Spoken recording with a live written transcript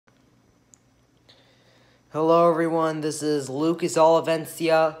Hello everyone, this is Lucas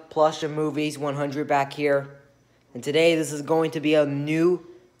Olivencia, Plush of Movies 100 back here. And today this is going to be a new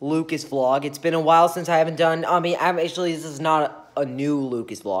Lucas vlog. It's been a while since I haven't done, this is not a new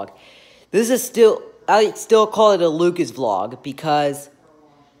Lucas vlog. I still call it a Lucas vlog because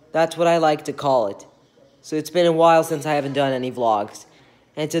that's what I like to call it. So it's been a while since I haven't done any vlogs.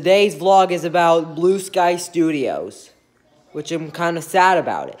 And today's vlog is about Blue Sky Studios, which I'm kind of sad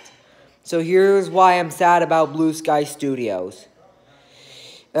about it. So here's why I'm sad about Blue Sky Studios.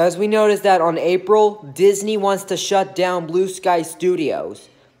 As we noticed that on April, Disney wants to shut down Blue Sky Studios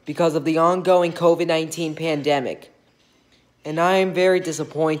because of the ongoing COVID-19 pandemic. And I am very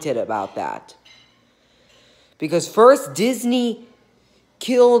disappointed about that. Because first, Disney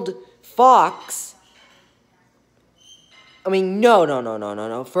killed Fox.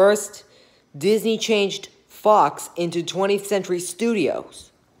 No. First, Disney changed Fox into 20th Century Studios,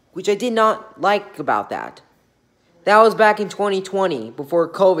 which I did not like about that. That was back in 2020, before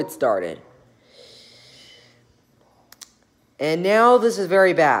COVID started. And now this is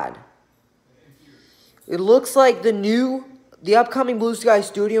very bad. It looks like the upcoming Blue Sky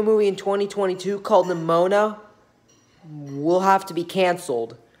Studio movie in 2022 called Nimona will have to be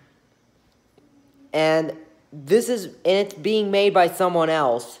canceled. And it's being made by someone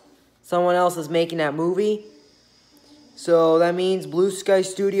else. Someone else is making that movie. So that means Blue Sky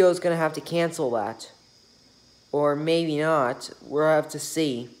Studio is going to have to cancel that. Or maybe not. We'll have to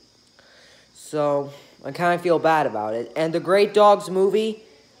see. So I kind of feel bad about it. And the Great Dogs movie,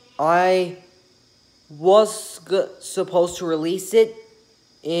 I was supposed to release it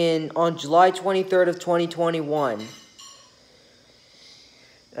on July 23rd of 2021.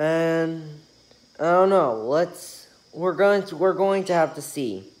 And I don't know. We're going to have to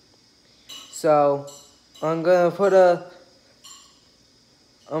see. So I'm gonna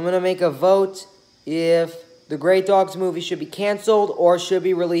make a vote if the Great Dogs movie should be canceled or should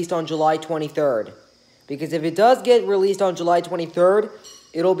be released on July 23rd. Because if it does get released on July 23rd,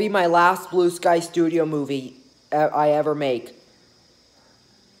 it'll be my last Blue Sky Studio movie I ever make.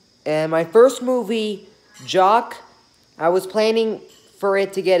 And my first movie, Jock, I was planning for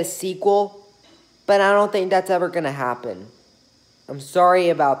it to get a sequel, but I don't think that's ever gonna happen. I'm sorry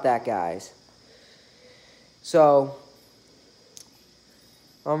about that, guys. So,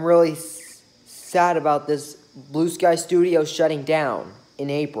 I'm really sad about this Blue Sky Studio shutting down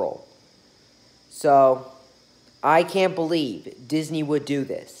in April. So, I can't believe Disney would do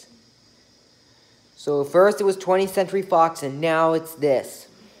this. So, first it was 20th Century Fox, and now it's this.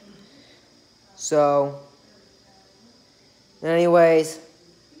 So, anyways,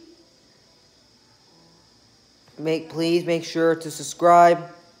 please make sure to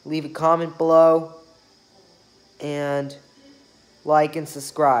subscribe, leave a comment below, and like and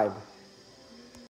subscribe.